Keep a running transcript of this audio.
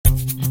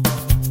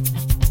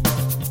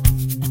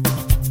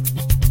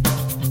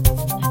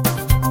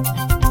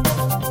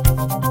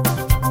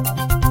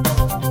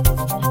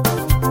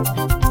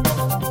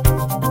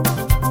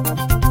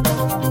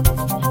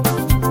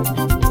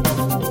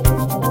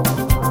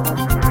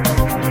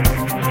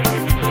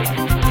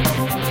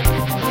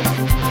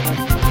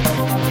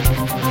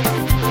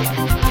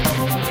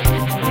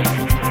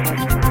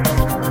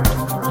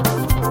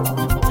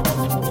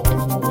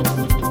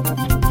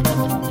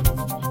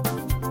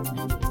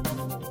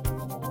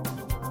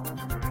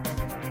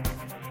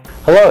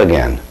Hello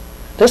again.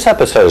 This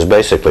episode is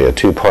basically a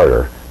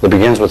two-parter that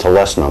begins with a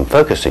lesson on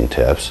focusing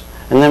tips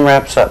and then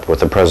wraps up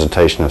with a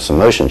presentation of some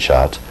motion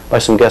shots by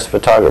some guest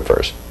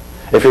photographers.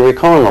 If you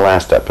recall in the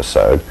last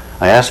episode,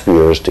 I asked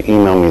viewers to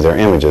email me their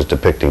images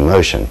depicting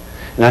motion,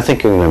 and I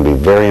think you're going to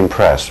be very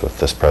impressed with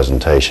this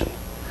presentation.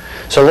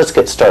 So let's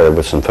get started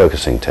with some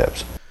focusing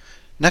tips.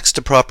 Next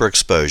to proper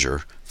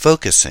exposure,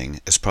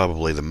 focusing is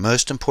probably the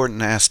most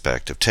important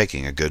aspect of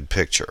taking a good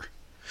picture.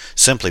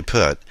 Simply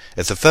put,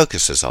 if the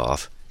focus is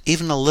off,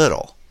 even a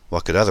little,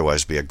 what could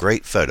otherwise be a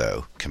great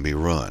photo can be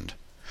ruined.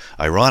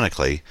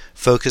 Ironically,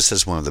 focus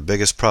is one of the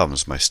biggest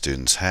problems my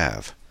students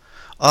have.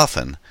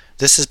 Often,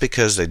 this is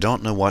because they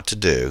don't know what to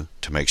do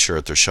to make sure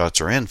that their shots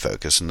are in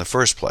focus in the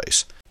first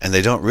place, and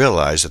they don't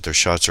realize that their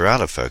shots are out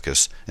of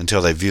focus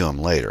until they view them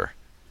later.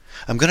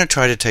 I'm going to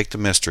try to take the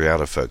mystery out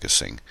of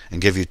focusing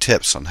and give you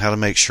tips on how to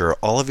make sure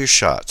all of your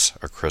shots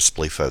are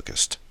crisply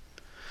focused.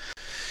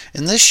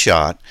 In this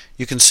shot,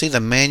 you can see the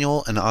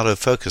manual and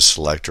autofocus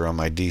selector on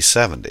my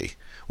D70,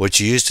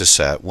 which you use to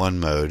set one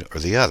mode or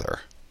the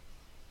other.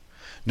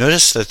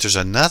 Notice that there's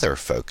another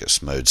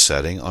focus mode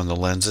setting on the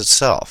lens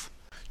itself.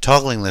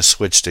 Toggling this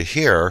switch to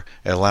here,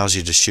 it allows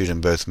you to shoot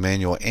in both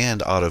manual and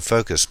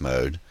autofocus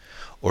mode,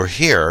 or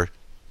here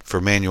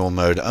for manual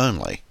mode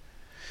only.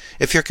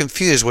 If you're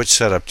confused which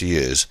setup to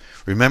use,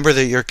 remember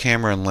that your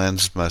camera and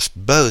lens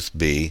must both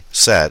be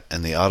set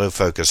in the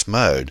autofocus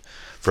mode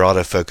for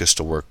autofocus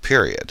to work,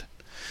 period.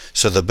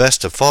 So the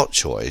best default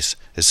choice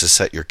is to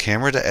set your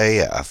camera to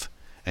AF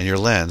and your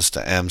lens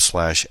to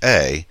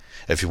M/A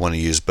if you want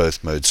to use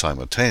both modes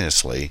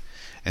simultaneously,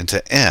 and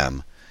to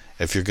M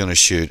if you're going to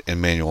shoot in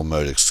manual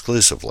mode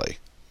exclusively.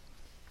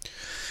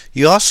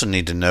 You also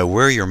need to know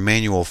where your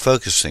manual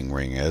focusing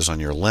ring is on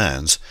your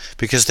lens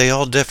because they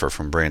all differ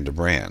from brand to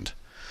brand.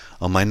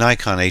 On my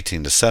Nikon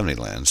 18-70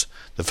 lens,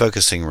 the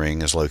focusing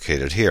ring is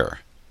located here.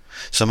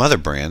 Some other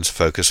brands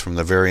focus from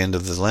the very end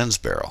of the lens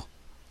barrel,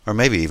 or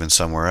maybe even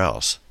somewhere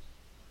else.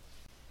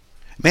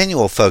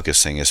 Manual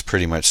focusing is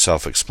pretty much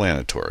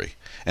self-explanatory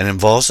and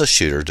involves the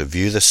shooter to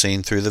view the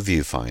scene through the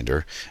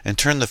viewfinder and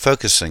turn the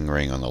focusing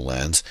ring on the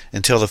lens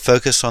until the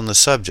focus on the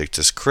subject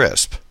is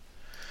crisp.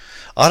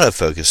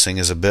 Autofocusing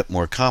is a bit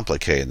more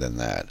complicated than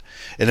that.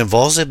 It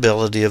involves the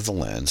ability of the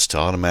lens to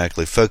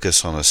automatically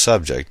focus on a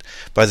subject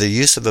by the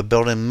use of a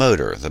built-in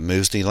motor that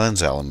moves the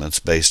lens elements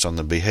based on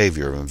the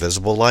behavior of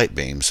invisible light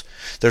beams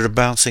that are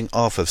bouncing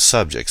off of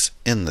subjects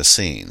in the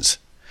scenes.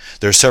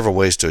 There are several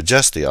ways to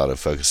adjust the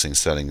autofocusing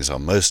settings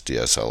on most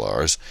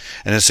DSLRs,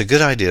 and it's a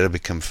good idea to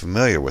become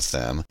familiar with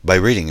them by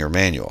reading your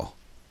manual.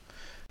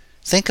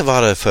 Think of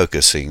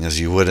autofocusing as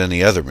you would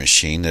any other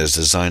machine that is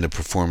designed to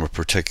perform a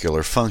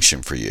particular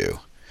function for you.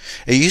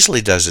 It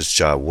usually does its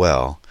job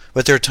well,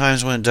 but there are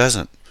times when it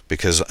doesn't,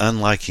 because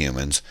unlike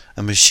humans,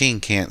 a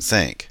machine can't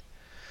think.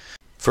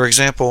 For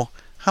example,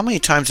 how many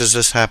times has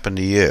this happened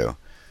to you?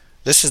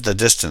 This is the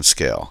distance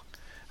scale.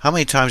 How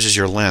many times has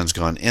your lens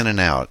gone in and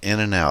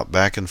out,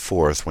 back and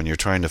forth when you're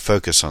trying to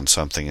focus on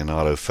something in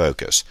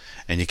autofocus,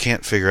 and you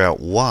can't figure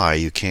out why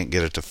you can't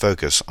get it to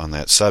focus on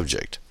that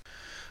subject?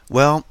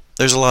 Well,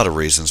 there's a lot of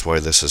reasons why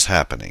this is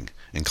happening,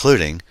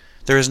 including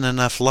there isn't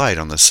enough light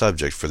on the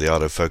subject for the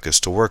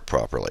autofocus to work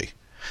properly,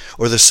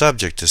 or the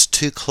subject is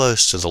too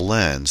close to the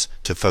lens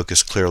to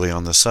focus clearly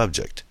on the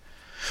subject,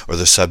 or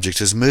the subject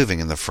is moving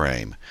in the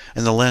frame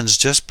and the lens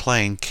just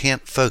plain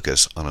can't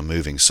focus on a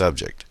moving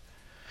subject.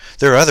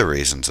 There are other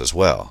reasons as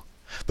well,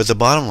 but the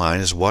bottom line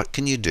is what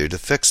can you do to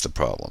fix the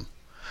problem?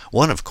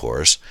 One, of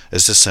course,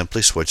 is to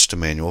simply switch to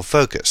manual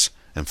focus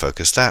and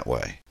focus that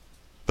way.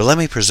 But let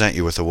me present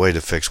you with a way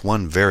to fix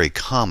one very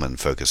common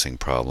focusing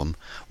problem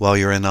while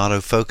you're in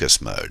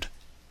autofocus mode.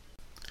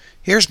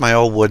 Here's my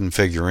old wooden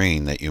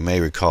figurine that you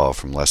may recall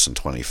from lesson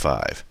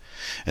 25.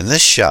 In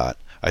this shot,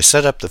 I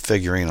set up the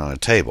figurine on a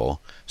table,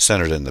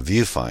 centered in the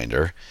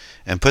viewfinder,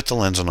 and put the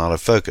lens on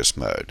autofocus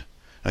mode.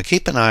 Now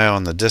keep an eye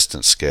on the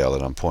distance scale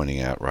that I'm pointing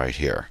at right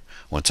here.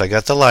 Once I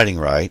got the lighting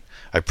right,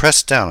 I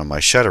pressed down on my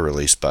shutter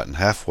release button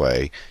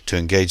halfway to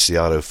engage the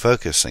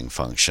autofocusing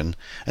function,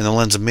 and the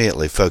lens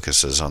immediately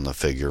focuses on the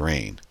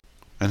figurine.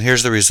 And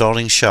here's the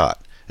resulting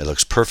shot. It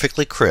looks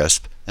perfectly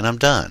crisp, and I'm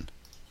done.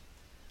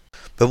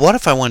 But what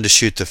if I wanted to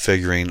shoot the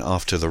figurine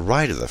off to the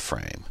right of the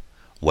frame?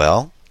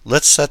 Well,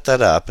 let's set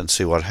that up and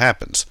see what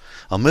happens.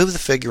 I'll move the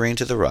figurine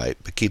to the right,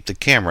 but keep the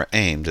camera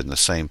aimed in the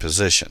same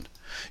position.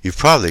 You've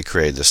probably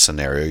created this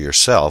scenario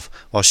yourself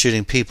while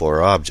shooting people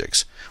or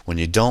objects, when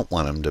you don't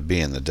want them to be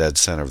in the dead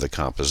center of the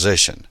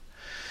composition.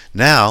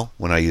 Now,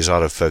 when I use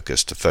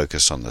autofocus to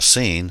focus on the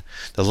scene,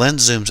 the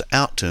lens zooms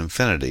out to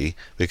infinity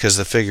because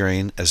the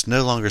figurine is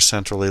no longer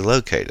centrally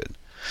located.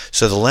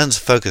 So the lens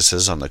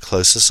focuses on the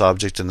closest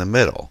object in the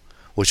middle,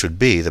 which would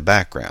be the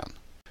background.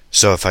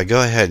 So if I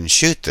go ahead and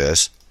shoot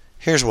this,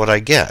 here's what I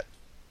get: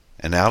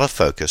 an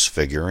out-of-focus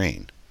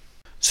figurine.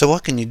 So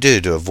what can you do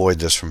to avoid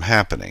this from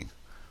happening?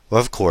 Well,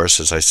 of course,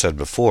 as I said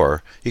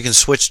before, you can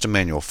switch to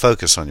manual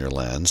focus on your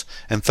lens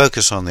and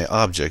focus on the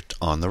object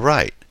on the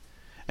right.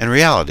 In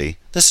reality,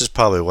 this is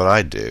probably what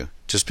I do,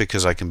 just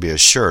because I can be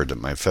assured that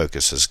my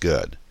focus is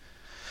good.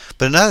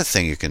 But another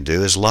thing you can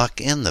do is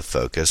lock in the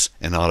focus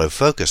in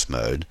autofocus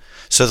mode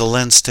so the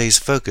lens stays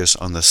focused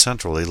on the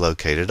centrally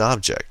located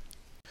object.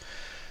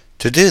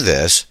 To do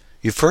this,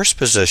 you first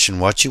position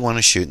what you want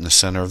to shoot in the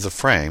center of the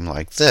frame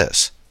like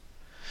this.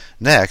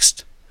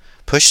 Next,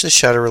 push the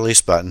shutter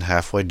release button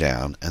halfway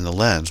down and the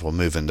lens will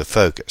move into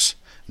focus.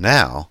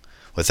 Now,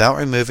 without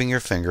removing your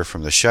finger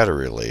from the shutter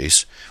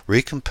release,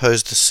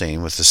 recompose the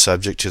scene with the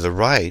subject to the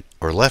right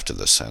or left of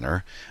the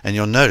center, and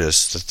you'll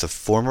notice that the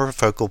former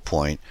focal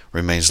point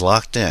remains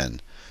locked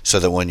in so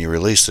that when you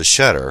release the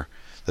shutter,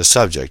 the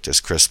subject is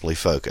crisply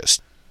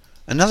focused.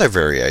 Another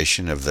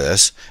variation of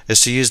this is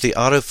to use the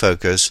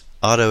autofocus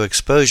auto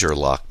exposure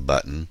lock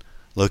button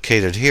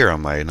located here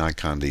on my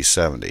Nikon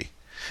D70.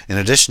 In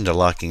addition to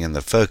locking in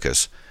the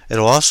focus, it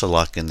will also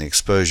lock in the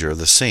exposure of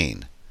the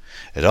scene.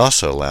 It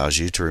also allows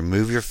you to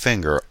remove your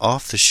finger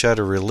off the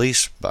shutter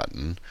release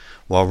button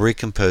while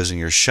recomposing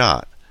your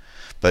shot,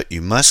 but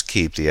you must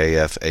keep the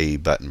AF/AE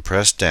button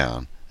pressed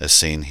down as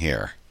seen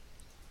here.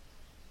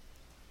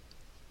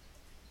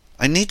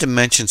 I need to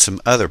mention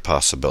some other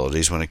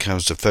possibilities when it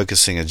comes to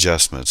focusing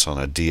adjustments on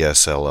a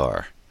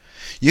DSLR.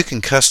 You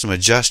can custom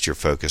adjust your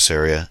focus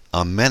area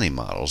on many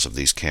models of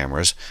these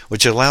cameras,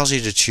 which allows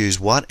you to choose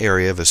what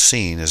area of a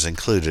scene is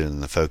included in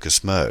the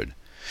focus mode.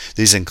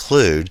 These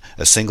include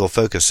a single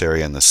focus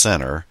area in the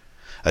center,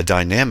 a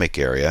dynamic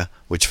area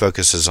which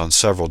focuses on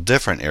several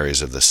different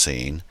areas of the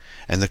scene,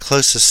 and the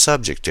closest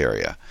subject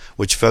area,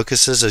 which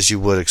focuses as you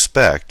would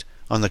expect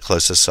on the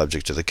closest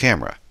subject to the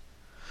camera.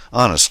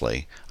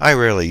 Honestly, I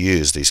rarely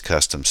use these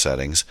custom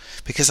settings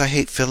because I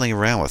hate fiddling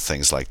around with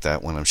things like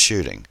that when I'm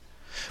shooting.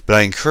 But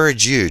I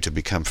encourage you to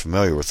become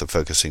familiar with the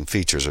focusing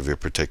features of your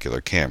particular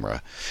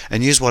camera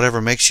and use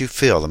whatever makes you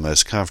feel the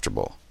most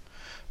comfortable.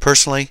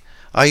 Personally,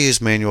 I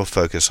use manual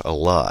focus a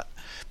lot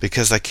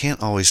because I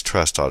can't always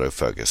trust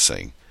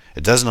autofocusing.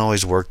 It doesn't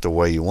always work the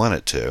way you want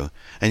it to,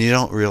 and you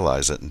don't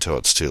realize it until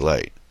it's too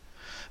late.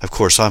 Of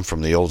course, I'm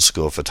from the old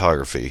school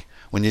photography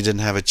when you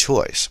didn't have a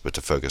choice but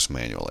to focus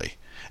manually,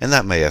 and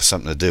that may have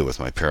something to do with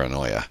my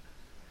paranoia.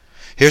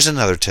 Here's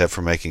another tip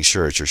for making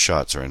sure that your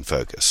shots are in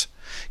focus.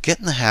 Get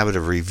in the habit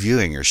of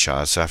reviewing your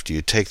shots after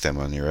you take them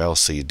on your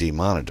LCD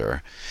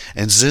monitor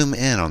and zoom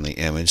in on the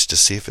image to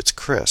see if it's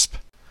crisp.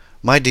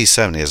 My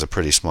D70 is a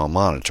pretty small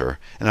monitor,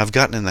 and I've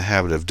gotten in the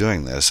habit of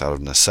doing this out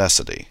of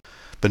necessity.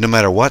 But no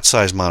matter what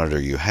size monitor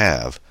you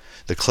have,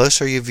 the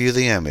closer you view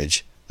the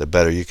image, the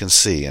better you can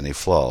see any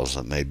flaws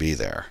that may be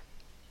there.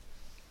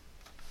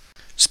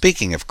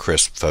 Speaking of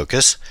crisp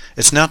focus,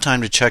 it's now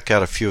time to check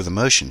out a few of the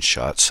motion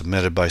shots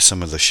submitted by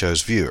some of the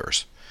show's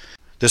viewers.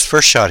 This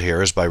first shot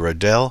here is by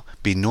Rodell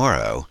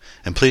Binoro,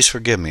 and please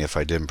forgive me if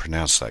I didn't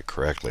pronounce that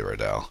correctly,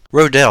 Rodell.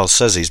 Rodell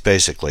says he's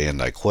basically,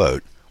 and I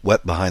quote,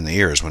 wet behind the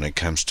ears when it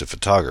comes to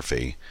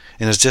photography,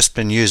 and has just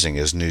been using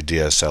his new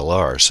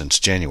DSLR since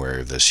January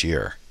of this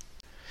year.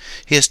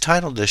 He has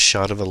titled this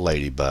shot of a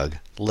ladybug,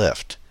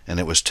 Lift, and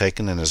it was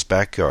taken in his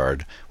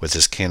backyard with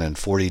his Canon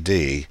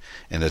 40D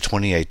and a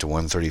 28 to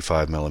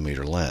 135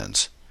 mm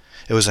lens.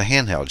 It was a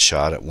handheld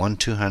shot at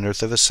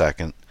 1/200th of a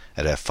second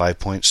at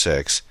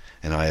f5.6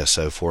 and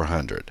ISO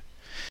 400.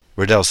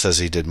 Rodell says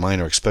he did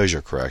minor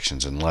exposure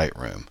corrections in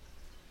Lightroom.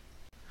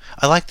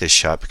 I like this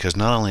shot because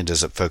not only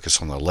does it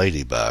focus on the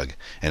ladybug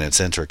and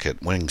its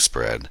intricate wing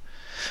spread,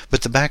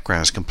 but the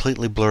background is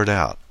completely blurred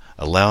out,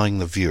 allowing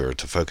the viewer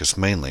to focus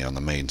mainly on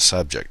the main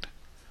subject.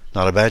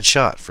 Not a bad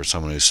shot for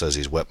someone who says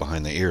he's wet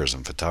behind the ears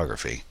in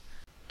photography.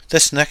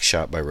 This next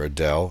shot by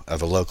Rodell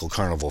of a local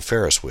carnival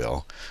Ferris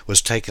wheel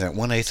was taken at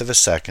 1/8 of a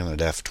second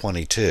at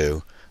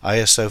f22,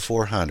 ISO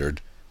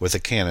 400 with a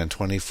Canon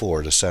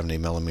 24 to 70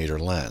 mm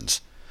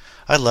lens.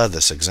 I love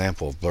this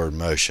example of blurred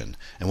motion,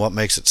 and what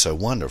makes it so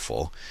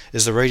wonderful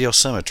is the radial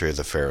symmetry of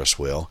the Ferris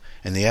wheel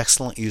and the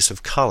excellent use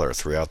of color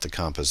throughout the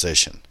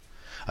composition.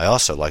 I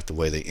also like the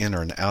way the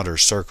inner and outer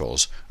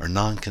circles are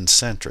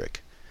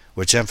non-concentric,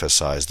 which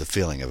emphasize the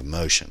feeling of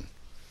motion.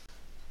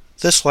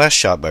 This last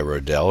shot by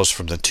Rodell is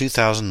from the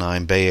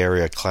 2009 Bay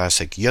Area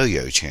Classic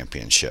Yo-Yo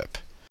Championship.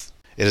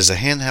 It is a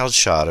handheld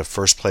shot of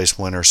first place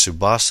winner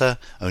Tsubasa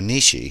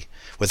Onishi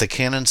with a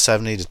Canon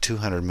 70 to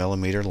 200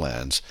 mm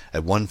lens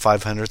at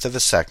 1/500th of a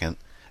second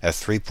at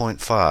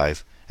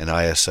 3.5 and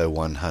ISO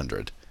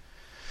 100.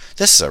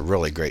 This is a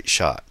really great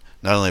shot,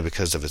 not only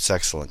because of its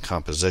excellent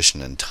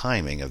composition and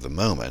timing of the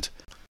moment,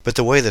 but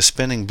the way the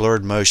spinning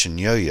blurred motion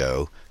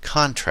yo-yo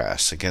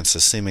contrasts against the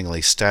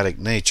seemingly static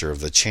nature of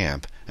the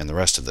champ and the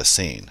rest of the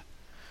scene.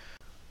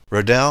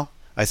 Rodell,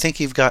 I think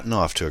you've gotten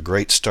off to a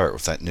great start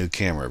with that new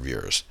camera of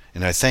yours,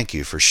 and I thank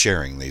you for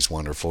sharing these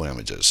wonderful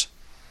images.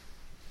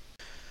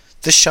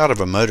 This shot of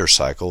a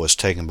motorcycle was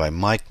taken by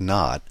Mike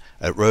Knott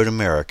at Road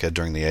America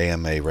during the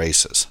AMA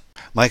races.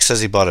 Mike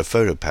says he bought a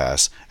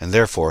PhotoPass and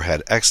therefore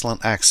had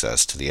excellent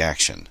access to the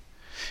action.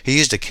 He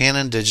used a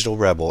Canon Digital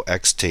Rebel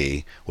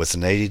XT with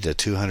an 80 to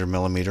 200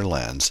 mm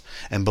lens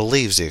and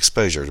believes the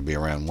exposure to be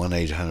around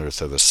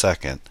 1/800th of a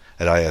second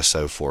at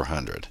ISO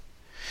 400.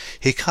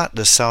 He caught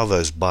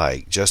DeSalvo's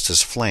bike just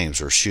as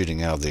flames were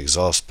shooting out of the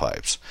exhaust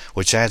pipes,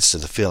 which adds to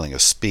the feeling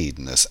of speed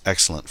in this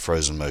excellent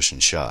frozen motion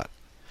shot.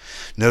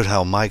 Note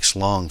how Mike's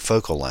long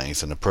focal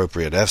length and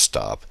appropriate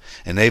f-stop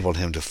enabled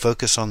him to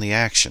focus on the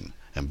action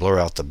and blur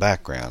out the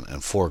background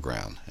and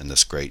foreground in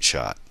this great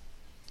shot.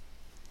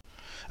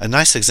 A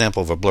nice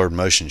example of a blurred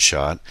motion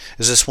shot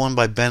is this one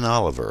by Ben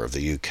Oliver of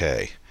the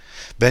UK.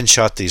 Ben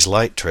shot these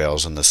light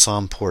trails in the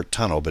Somport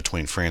tunnel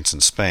between France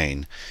and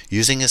Spain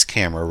using his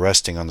camera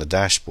resting on the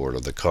dashboard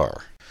of the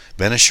car.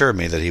 Ben assured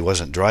me that he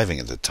wasn't driving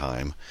at the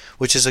time,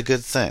 which is a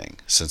good thing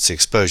since the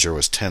exposure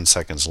was 10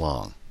 seconds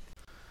long.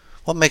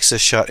 What makes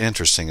this shot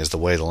interesting is the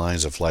way the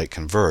lines of light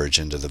converge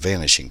into the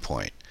vanishing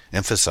point,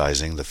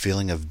 emphasizing the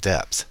feeling of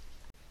depth.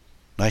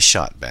 Nice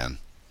shot, Ben.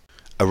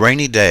 A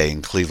rainy day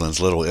in Cleveland's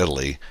Little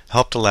Italy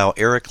helped allow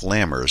Eric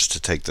Lammers to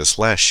take this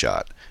last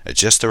shot at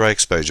just the right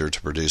exposure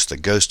to produce the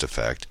ghost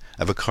effect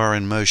of a car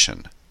in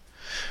motion.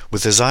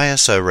 With his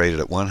ISO rated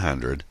at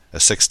 100, a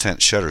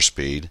 6/10 shutter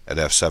speed at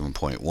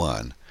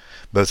f7.1,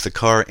 both the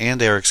car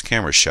and Eric's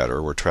camera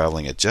shutter were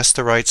traveling at just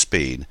the right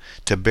speed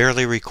to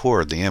barely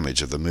record the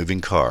image of the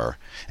moving car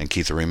and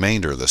keep the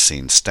remainder of the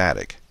scene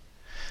static.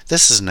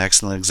 This is an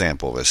excellent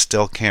example of a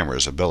still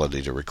camera's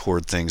ability to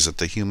record things that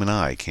the human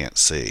eye can't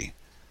see.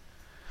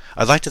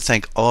 I'd like to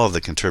thank all of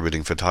the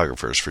contributing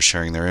photographers for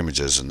sharing their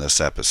images in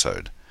this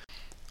episode.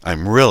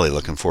 I'm really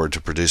looking forward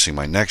to producing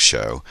my next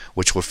show,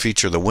 which will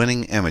feature the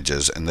winning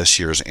images in this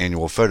year's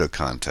annual photo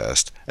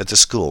contest at the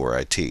school where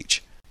I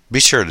teach. Be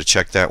sure to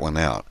check that one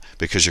out,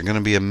 because you're going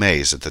to be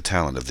amazed at the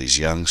talent of these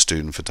young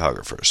student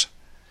photographers.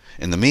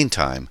 In the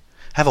meantime,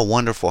 have a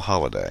wonderful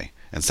holiday,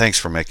 and thanks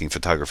for making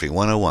Photography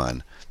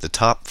 101 the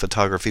top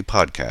photography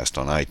podcast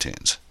on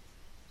iTunes.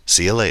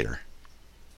 See you later.